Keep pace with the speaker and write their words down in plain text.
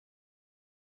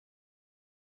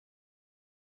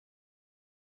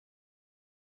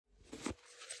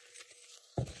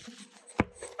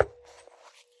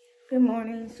Good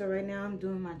morning. So right now I'm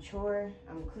doing my chore.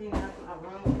 I'm cleaning up my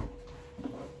room,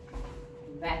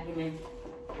 vacuuming.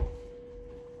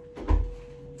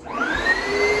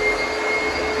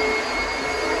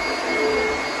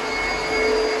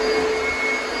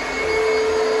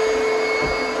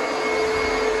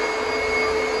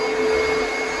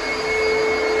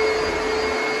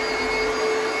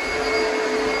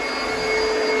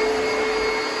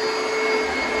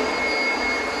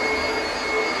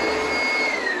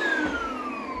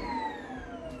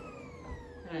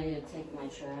 I need to take my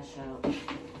trash out.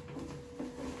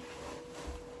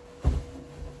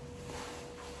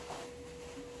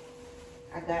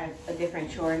 I got a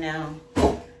different chore now.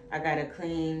 I gotta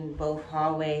clean both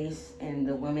hallways in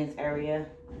the women's area.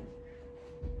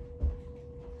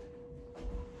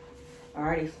 I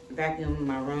already vacuumed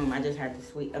my room. I just had to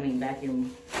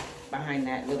vacuum behind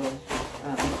that little,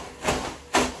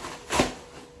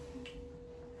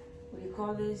 what do you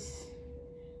call this?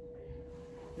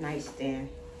 Nightstand.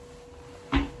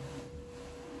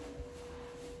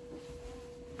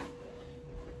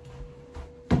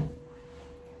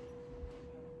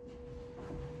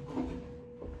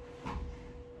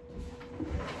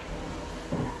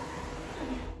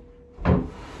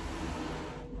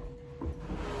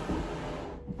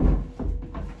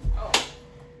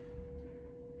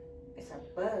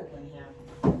 Bug in here.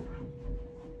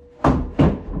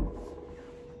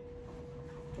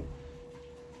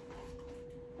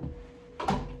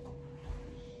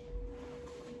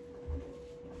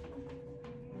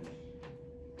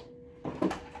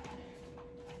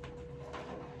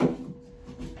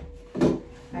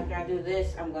 After I do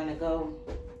this, I'm gonna go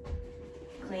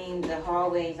clean the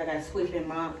hallways. I gotta sweep and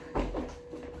mop.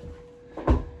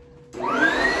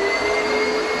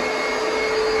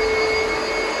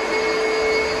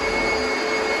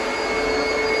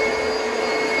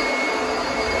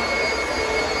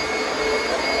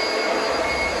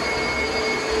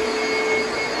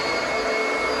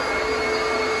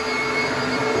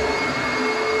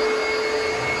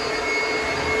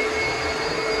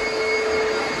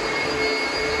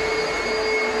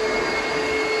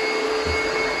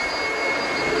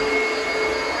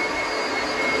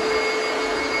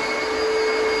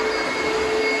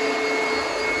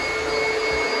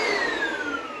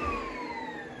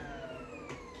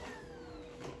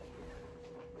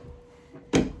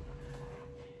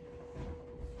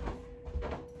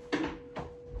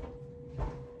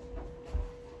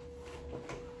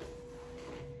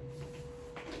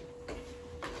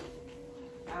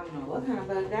 I don't know what kind of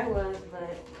bug that was,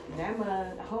 but that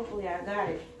bug, hopefully I got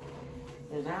it.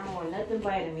 Because I don't want nothing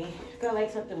biting me. I felt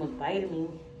like something was biting me.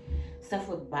 Stuff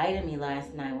was biting me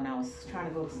last night when I was trying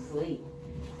to go to sleep.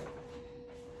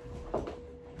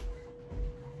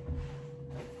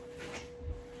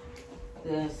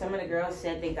 Some of the girls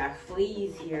said they got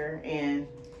fleas here, and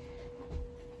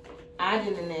I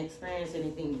didn't experience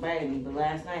anything biting me, but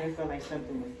last night I felt like I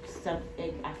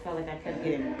felt like I kept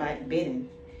getting bitten.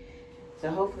 So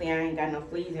hopefully I ain't got no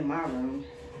fleas in my room.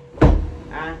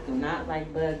 I do not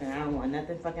like bugs, and I don't want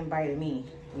nothing fucking biting me.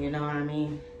 You know what I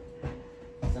mean?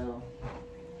 So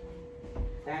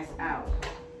that's out.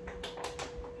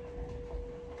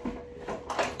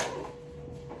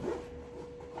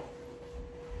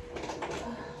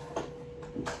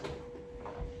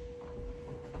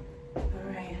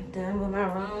 Alright, I'm done with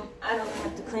my room. I don't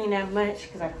have to clean that much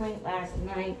because I cleaned last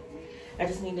night. I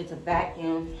just needed to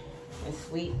vacuum and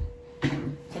sweep.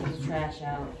 Take the trash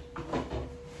out.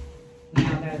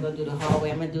 Now I gotta go do the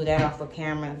hallway. I'm gonna do that off of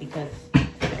camera because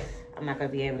I'm not gonna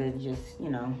be able to just,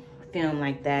 film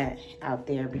like that out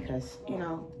there because,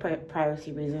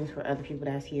 privacy reasons for other people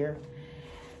that's here.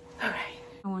 All right.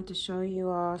 I want to show you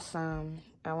all some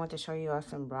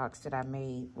rocks that I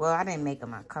made. Well, I didn't make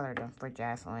them. I colored them for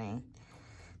Jasmine.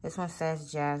 This one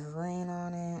says Jasmine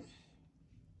on it.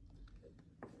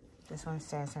 This one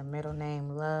says her middle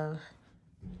name, Love.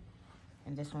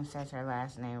 And this one says her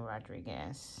last name,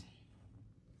 Rodriguez.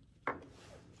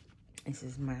 This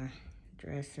is my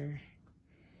dresser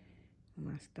with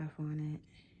my stuff on it.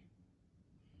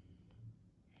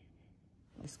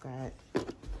 It's got,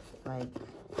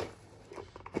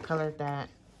 I colored that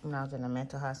when I was in a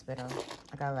mental hospital.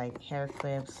 I got, hair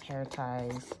clips, hair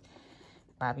ties,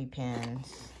 bobby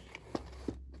pins.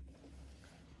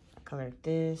 I colored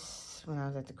this when I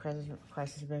was at the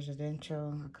crisis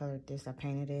residential. I colored this, I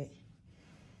painted it.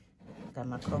 Got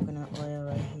my coconut oil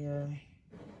right here.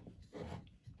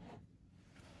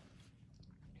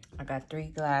 I got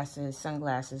 3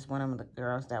 sunglasses. One of the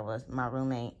girls that was my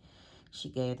roommate, she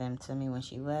gave them to me when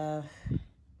she left.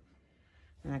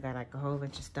 And I got like a whole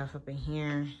bunch of stuff up in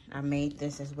here. I made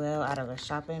this as well out of a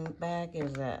shopping bag.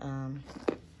 It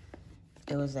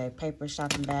was a paper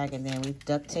shopping bag, and then we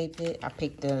duct taped it. I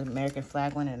picked the American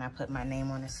flag one, and I put my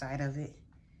name on the side of it.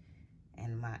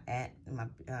 And my at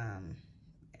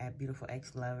beautiful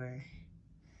ex-lover.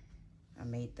 I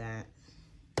made that.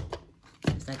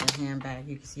 It's like a handbag.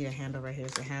 You can see the handle right here.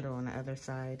 It's a handle on the other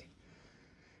side.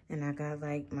 And I got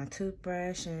like my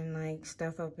toothbrush and like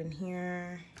stuff up in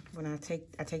here. When I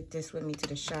take this with me to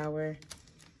the shower.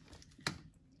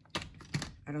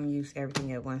 I don't use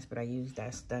everything at once, but I use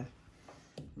that stuff.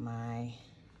 My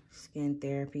skin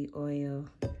therapy oil.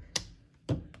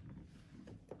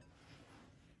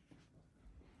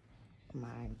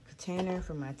 My container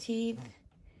for my teeth.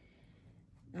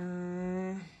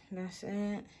 That's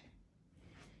it.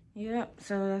 Yep,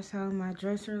 so that's how my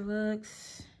dresser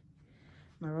looks.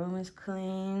 My room is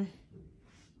clean.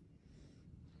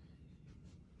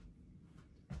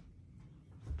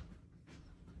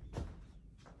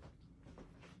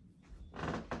 I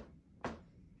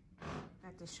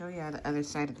have to show you the other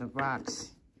side of the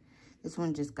rocks. This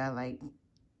one just got like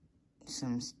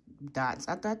some dots.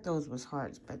 I thought those was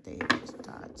hearts, but they are just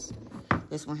dots.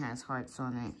 This one has hearts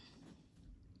on it.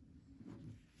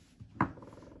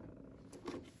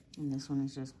 And this one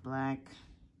is just black.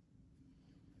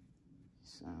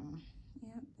 So,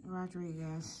 yep,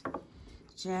 Rodriguez.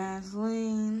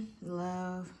 Jasmine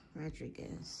Love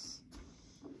Rodriguez.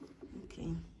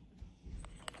 Okay.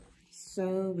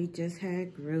 So, we just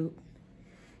had group.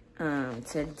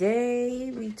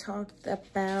 Today, we talked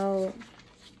about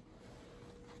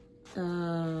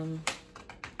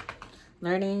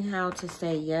learning how to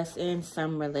say yes in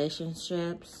some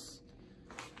relationships.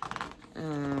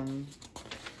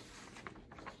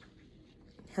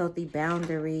 Healthy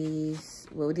boundaries.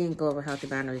 Well, we didn't go over healthy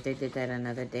boundaries. They did that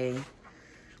another day.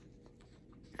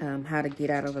 How to get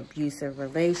out of abusive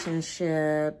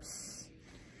relationships.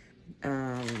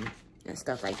 And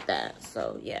stuff like that.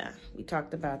 So, yeah. We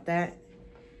talked about that.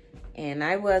 And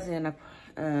I was in a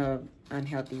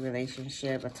unhealthy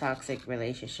relationship. A toxic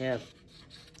relationship.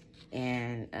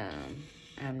 And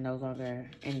I'm no longer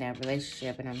in that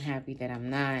relationship. And I'm happy that I'm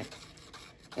not.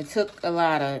 It took a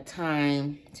lot of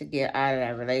time to get out of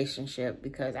that relationship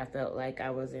because I felt like I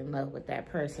was in love with that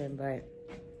person, but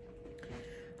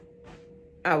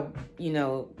you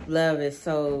know, love is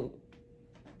so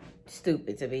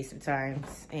stupid to me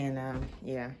sometimes. And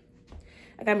yeah,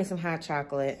 I got me some hot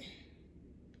chocolate.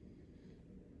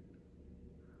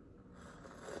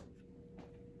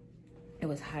 It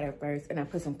was hot at first, and I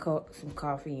put some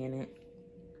coffee in it.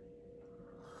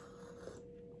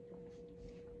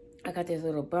 I got this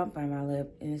little bump on my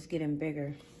lip, and it's getting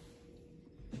bigger.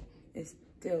 It's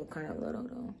still kind of little,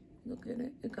 though. Look at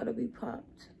it. It gotta be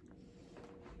popped.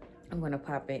 I'm gonna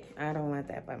pop it. I don't want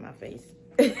that by my face.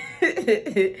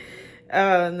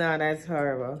 Oh, no, that's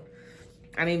horrible.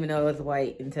 I didn't even know it was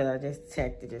white until I just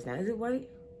checked it just now. Is it white?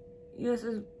 Yes,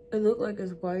 it looked like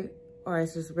it's white. Or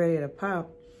it's just ready to pop.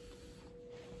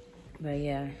 But,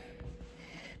 yeah.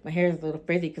 My hair is a little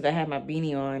frizzy because I had my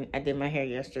beanie on. I did my hair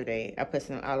yesterday. I put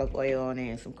some olive oil on it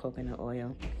and some coconut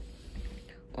oil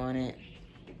on it.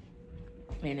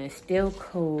 And it's still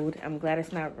cold. I'm glad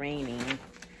it's not raining.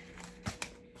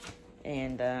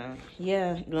 And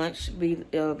yeah,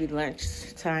 it'll be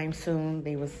lunch time soon.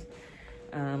 They was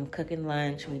cooking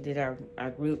lunch. We did our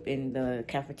group in the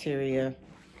cafeteria.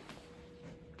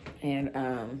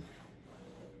 And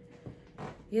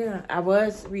yeah, I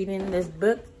was reading this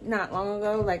book not long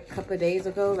ago, like a couple of days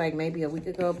ago, like maybe a week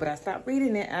ago, but I stopped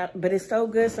reading it. But it's so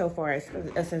good so far.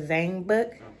 It's a Zane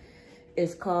book.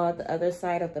 It's called The Other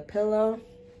Side of the Pillow.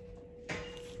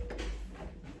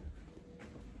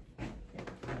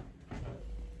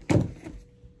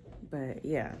 But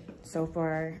yeah, so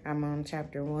far I'm on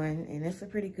chapter 1, and it's a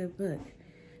pretty good book.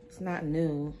 It's not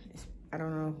new. I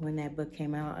don't know when that book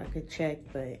came out. I could check,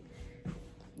 but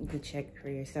you could check for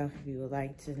yourself if you would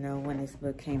like to know when this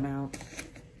book came out.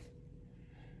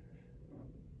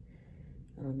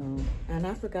 I don't know. And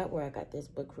I forgot where I got this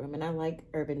book from. And I like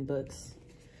urban books.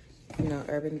 You know,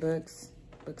 urban books.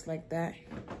 Books like that.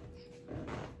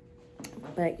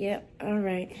 But, yeah. All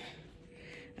right.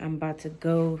 I'm about to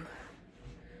go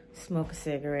smoke a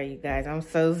cigarette, you guys. I'm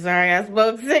so sorry I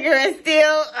smoke cigarettes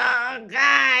still. Oh,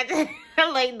 God. I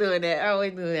like doing that. I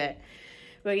always do that.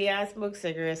 But yeah, I smoke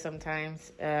cigarettes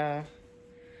sometimes. Yeah,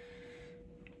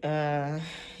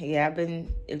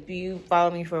 if you follow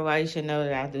me for a while, you should know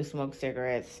that I do smoke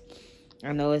cigarettes.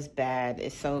 I know it's bad.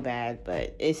 It's so bad,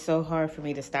 but it's so hard for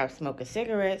me to stop smoking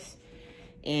cigarettes.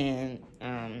 And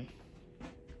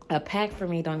a pack for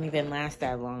me don't even last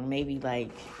that long. Maybe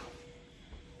like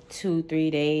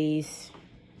 2-3 days.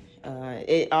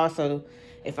 It also,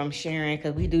 if I'm sharing,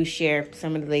 because we do share,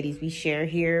 some of the ladies we share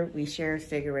here, we share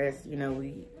cigarettes. You know,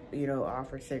 we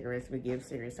offer cigarettes. We give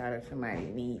cigarettes out if somebody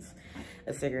needs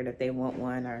a cigarette, if they want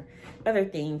one, or other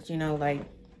things, you know, like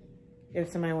if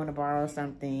somebody want to borrow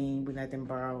something, we let them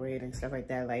borrow it and stuff like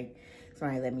that. Like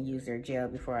somebody let me use their gel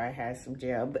before I had some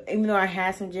gel. But even though I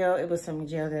had some gel, it was some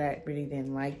gel that I really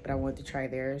didn't like, but I wanted to try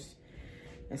theirs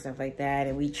and stuff like that.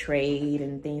 And we trade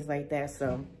and things like that.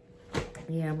 So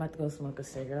yeah, I'm about to go smoke a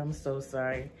cigarette. I'm so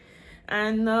sorry.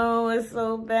 I know it's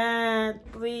so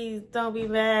bad. Please don't be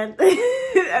mad.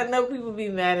 I know people be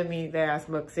mad at me that I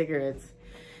smoke cigarettes.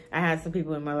 I had some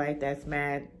people in my life that's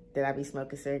mad that I be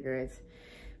smoking cigarettes.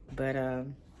 But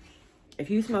if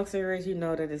you smoke cigarettes, you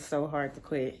know that it's so hard to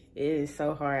quit. It is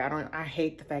so hard. I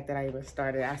hate the fact that I even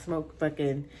started. I smoke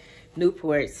fucking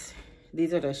Newports.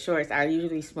 These are the shorts. I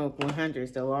usually smoke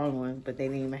 100s, the long ones, but they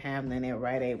didn't even have none at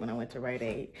Rite Aid when I went to Rite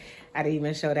Aid. I didn't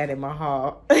even show that in my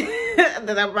haul.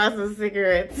 That I brought some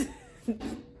cigarettes.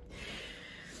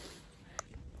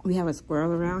 We have a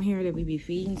squirrel around here that we be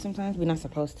feeding sometimes. We're not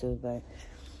supposed to, but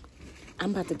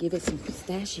I'm about to give it some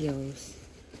pistachios.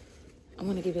 I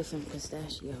want to give it some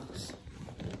pistachios.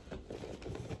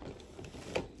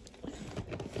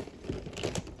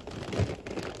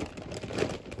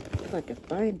 If I can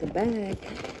find the bag.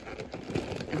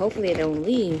 Hopefully it don't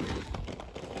leave.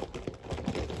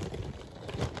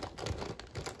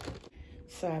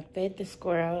 So I fed the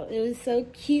squirrel. It was so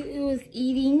cute. It was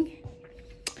eating.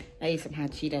 I ate some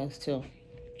hot Cheetos too.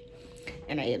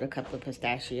 And I ate a couple of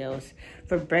pistachios.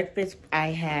 For breakfast, I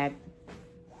had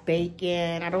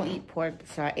bacon. I don't eat pork,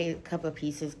 so I ate a couple of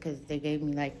pieces because they gave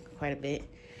me like quite a bit.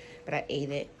 But I ate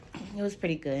it. It was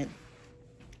pretty good.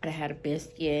 I had a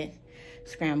biscuit,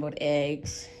 scrambled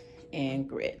eggs, and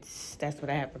grits. That's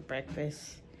what I had for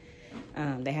breakfast.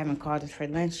 They haven't called us for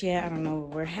lunch yet. I don't know what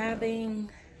we're having.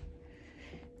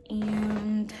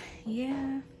 And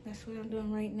yeah, that's what I'm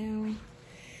doing right now.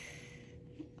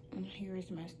 My hair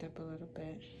is messed up a little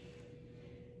bit.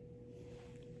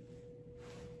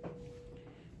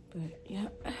 But yeah,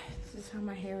 this is how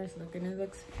my hair is looking. It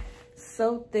looks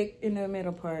so thick in the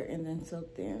middle part and then so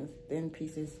thin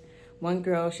pieces. One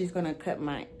girl, she's gonna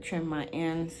trim my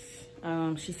ends.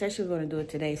 She said she was gonna do it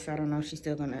today, so I don't know if she's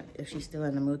still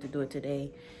in the mood to do it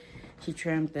today. She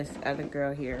trimmed this other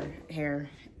girl hair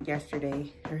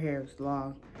yesterday. Her hair was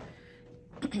long.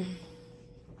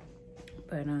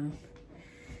 But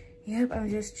yep, I'm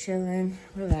just chilling,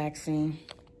 relaxing.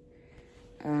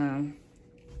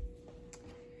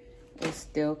 It's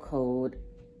still cold.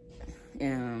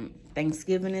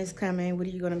 Thanksgiving is coming. What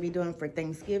are you going to be doing for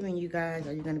Thanksgiving, you guys?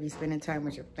 Are you going to be spending time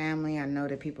with your family? I know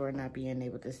that people are not being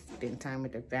able to spend time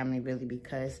with their family really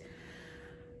because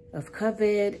of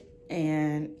COVID.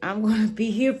 And I'm going to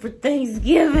be here for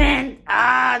Thanksgiving.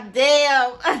 Ah,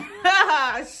 damn.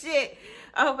 Shit.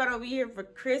 I hope I don't be here for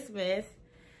Christmas.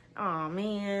 Oh,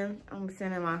 man. I'm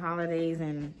spending my holidays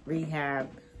in rehab.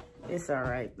 It's all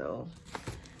right, though.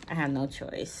 I have no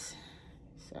choice.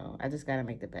 So I just got to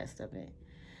make the best of it.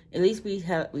 At least we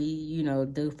you know,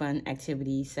 do fun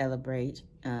activities, celebrate,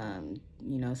 you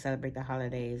know, celebrate the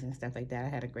holidays and stuff like that. I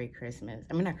had a great Christmas.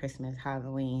 I mean, not Christmas,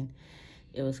 Halloween.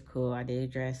 It was cool. I did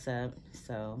dress up.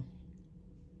 So,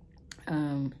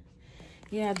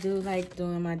 yeah, I do like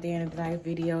doing my day in the life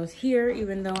videos here,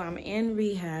 even though I'm in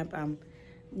rehab. I'm,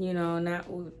 you know, not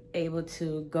able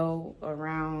to go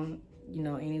around, you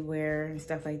know, anywhere and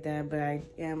stuff like that. But I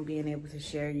am being able to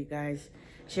share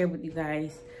with you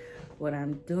guys what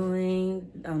I'm doing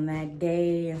on that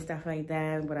day and stuff like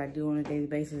that, what I do on a daily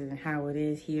basis and how it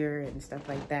is here and stuff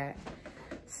like that.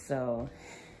 So,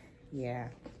 yeah.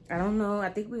 I don't know. I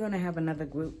think we're going to have another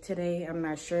group today. I'm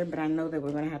not sure, but I know that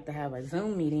we're going to have a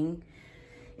Zoom meeting.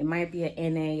 It might be a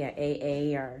NA, or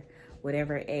AA, or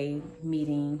whatever A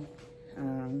meeting.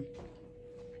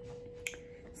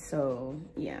 So,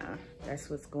 yeah, that's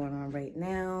what's going on right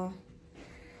now.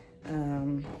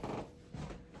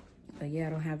 But yeah, I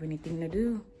don't have anything to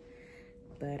do.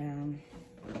 But,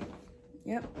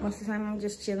 yep, most of the time I'm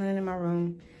just chilling in my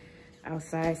room.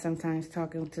 Outside, sometimes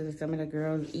talking to some of the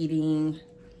girls, eating.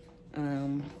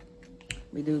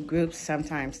 We do groups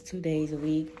sometimes 2 days a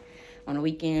week. On the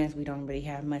weekends, we don't really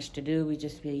have much to do. We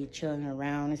just be chilling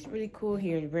around. It's really cool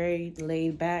here. It's very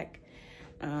laid back.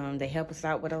 They help us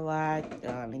out with a lot.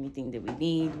 Anything that we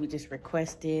need, we just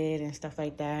request it and stuff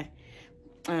like that.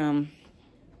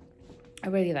 I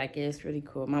really like it. It's really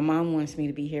cool. My mom wants me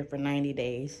to be here for 90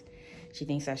 days. She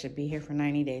thinks I should be here for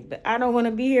 90 days. But I don't want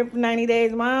to be here for 90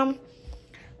 days, Mom.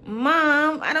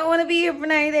 Mom, I don't want to be here for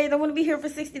 90 days. I want to be here for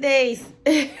 60 days.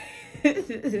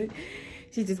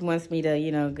 She just wants me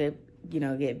to,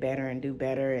 get better and do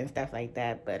better and stuff like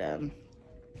that. But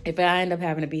if I end up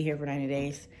having to be here for 90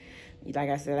 days, like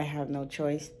I said, I have no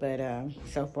choice. But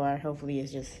so far, hopefully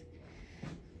it's just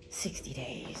 60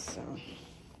 days. So,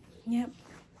 yep.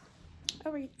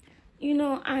 All right.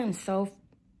 I am so...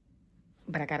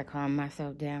 But I got to calm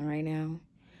myself down right now.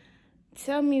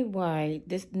 Tell me why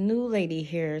this new lady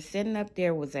here sitting up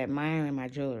there was admiring my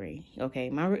jewelry. Okay,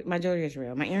 my jewelry is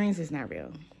real. My earrings is not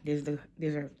real. These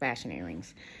are fashion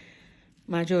earrings.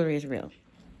 My jewelry is real.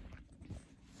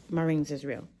 My rings is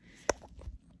real.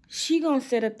 She gonna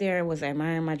sit up there and was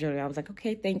admiring my jewelry. I was like,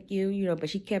 okay, thank you, but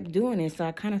she kept doing it, so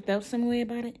I kind of felt some way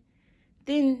about it.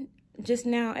 Then, just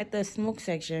now at the smoke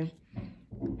section...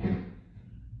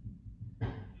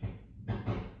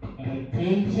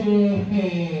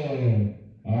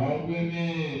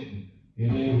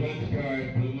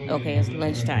 Okay, it's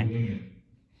lunchtime.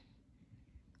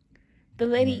 The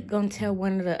lady gonna tell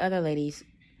one of the other ladies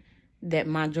that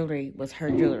my jewelry was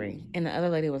her jewelry. And the other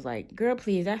lady was like, girl,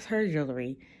 please, that's her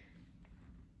jewelry.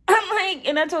 I'm like,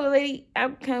 and I told the lady, I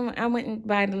went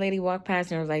by the lady, walked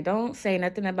past, and I was like, don't say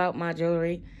nothing about my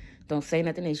jewelry. Don't say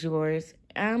nothing is yours.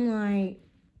 I'm like...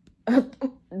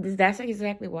 That's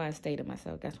exactly why I stayed to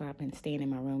myself. That's why I've been staying in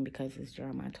my room, because it's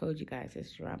drama. I told you guys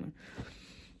it's drama.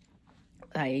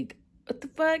 Like, what the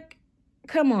fuck?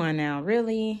 Come on now,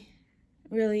 really?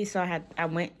 Really? So I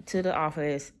went to the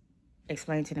office,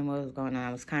 explained to them what was going on.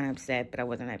 I was kind of upset, but I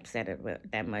wasn't upset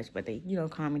that much. But they,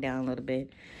 calmed me down a little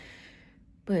bit.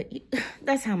 But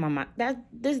that's how my mind...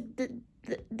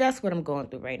 That's what I'm going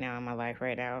through right now in my life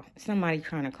right now. Somebody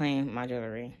trying to claim my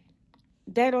jewelry.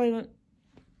 That don't even...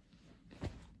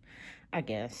 I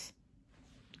guess.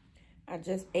 I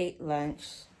just ate lunch.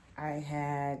 I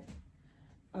had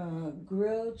a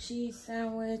grilled cheese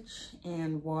sandwich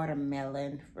and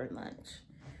watermelon for lunch.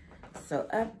 So,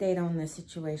 update on the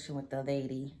situation with the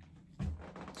lady.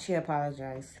 She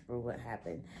apologized for what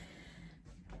happened.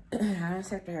 I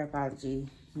accepted her apology,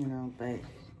 but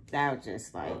that was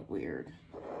just like weird.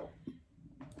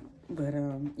 But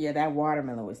yeah, that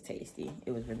watermelon was tasty.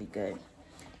 It was really good.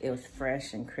 It was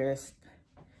fresh and crisp.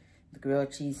 The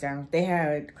grilled cheese sandwich. They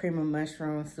had cream of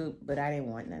mushroom soup, but I didn't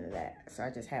want none of that. So I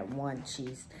just had one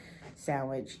cheese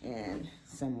sandwich and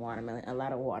some watermelon, a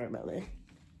lot of watermelon.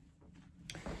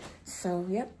 So,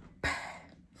 yep.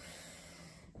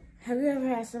 Have you ever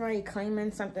had somebody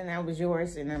claiming something that was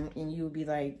yours and you would be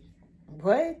like,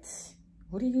 what?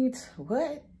 What are you,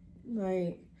 what?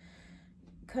 Like,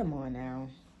 come on now.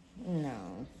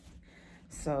 No.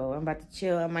 So I'm about to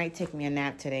chill. I might take me a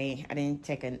nap today. I don't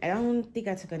think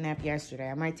I took a nap yesterday.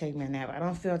 I might take me a nap. I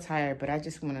don't feel tired, but I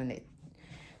just want to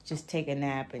just take a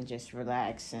nap and just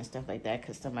relax and stuff like that,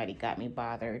 because somebody got me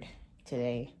bothered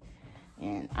today.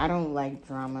 And I don't like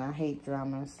drama. I hate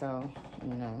drama. So,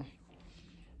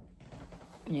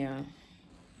 yeah.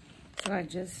 So I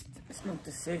just smoked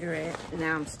a cigarette.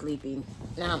 Now I'm sleepy.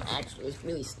 Now I'm actually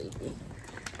really sleepy.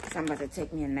 So I'm about to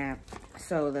take me a nap.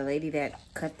 So the lady that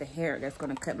cut the hair, that's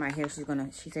gonna cut my hair, she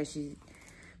said she's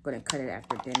gonna cut it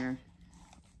after dinner.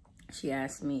 She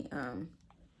asked me,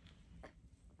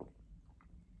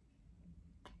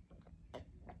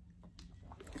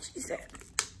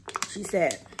 she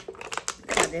said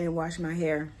I didn't wash my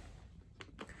hair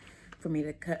for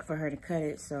her to cut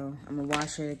it, so I'm gonna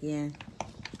wash it again.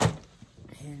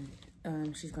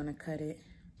 And she's gonna cut it.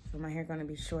 So my hair gonna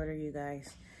be shorter, you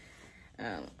guys.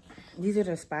 These are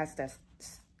the spots that's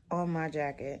on my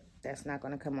jacket that's not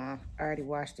gonna come off. I already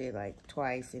washed it like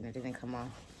twice and it didn't come off.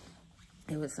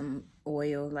 It was some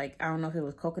oil, like I don't know if it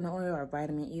was coconut oil or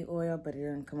vitamin E oil, but it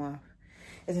didn't come off.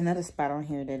 There's another spot on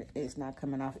here that is not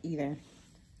coming off either.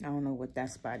 I don't know what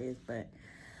that spot is, but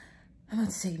I'm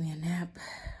about to take me a nap.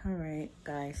 All right,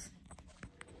 guys.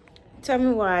 Tell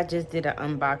me why I just did an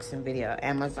unboxing video,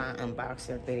 Amazon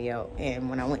unboxing video,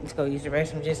 and when I went to go use the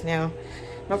restroom just now,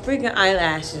 my freaking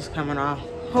eyelash is coming off.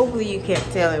 Hopefully you can't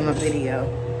tell in my video.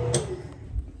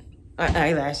 My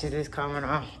eyelashes is coming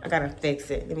off. I gotta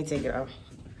fix it. Let me take it off.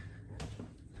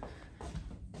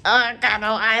 Oh, I got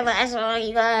no eyelash on,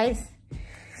 you guys.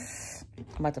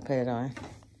 I'm about to put it on.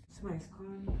 Somebody's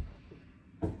calling me.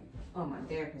 Oh, my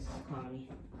therapist is calling me.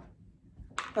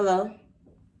 Hello?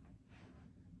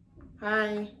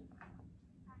 Hi.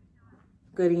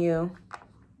 Good, and you?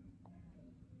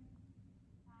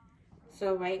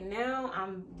 So right now,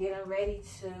 I'm getting ready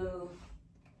to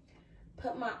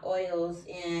put my oils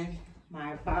in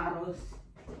my bottles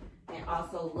and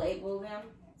also label them.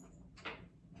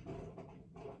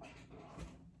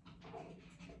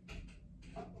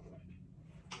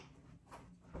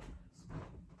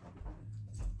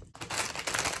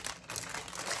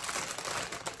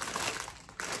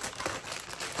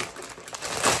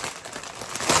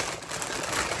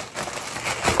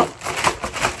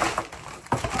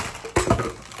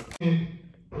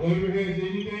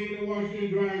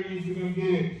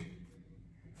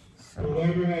 So,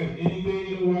 whoever has anything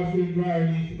in the washer and dryer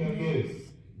needs to come get it.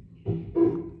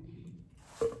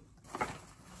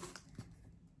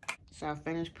 So I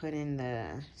finished putting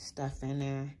the stuff in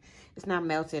there. It's not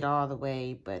melted all the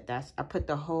way, but I put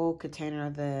the whole container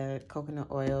of the coconut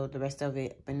oil, the rest of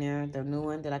it in there, the new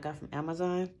one that I got from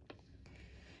Amazon.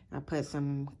 I put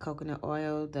some coconut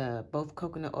oil, both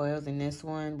coconut oils in this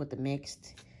one with the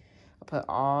mixed. I put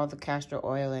all the castor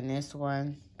oil in this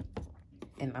one,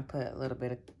 and I put a little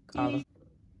bit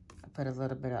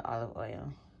of olive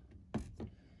oil.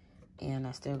 And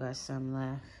I still got some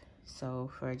left. So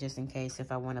for just in case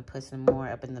if I want to put some more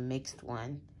up in the mixed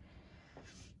one.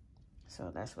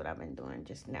 So that's what I've been doing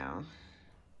just now.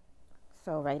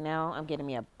 So right now I'm getting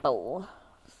me a bowl.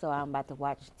 So I'm about to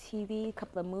watch TV, a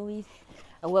couple of movies.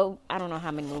 Well, I don't know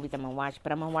how many movies I'm gonna watch,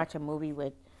 but I'm gonna watch a movie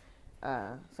with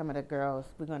some of the girls.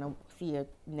 We're gonna see if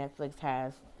Netflix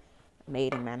has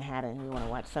Made in Manhattan. We want to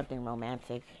watch something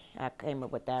romantic. I came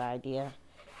up with that idea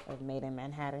of Made in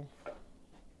Manhattan.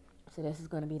 So this is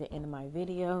going to be the end of my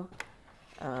video.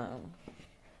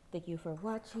 Thank you for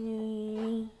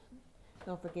watching.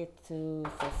 Don't forget to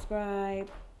subscribe.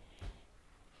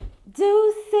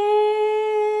 Deuces!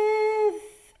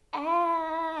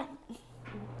 I'm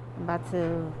about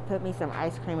to put me some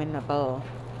ice cream in the bowl.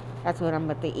 That's what I'm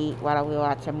about to eat while we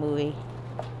watch a movie.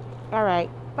 All right.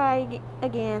 Bye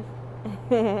again.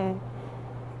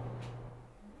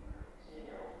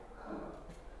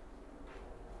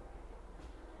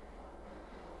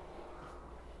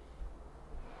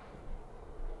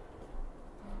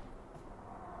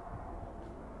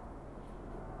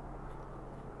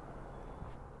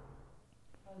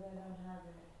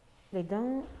 They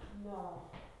don't? No.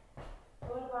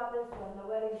 What about this one, the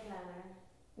wedding center?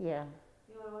 Yeah.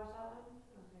 You want to watch that one?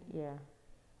 Okay. Yeah.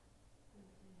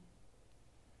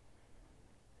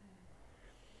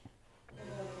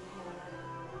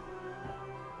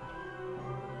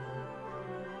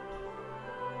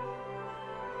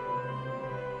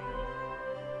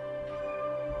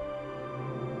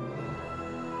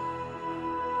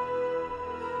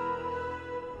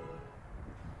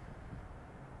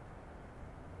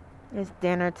 It's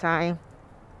dinner time.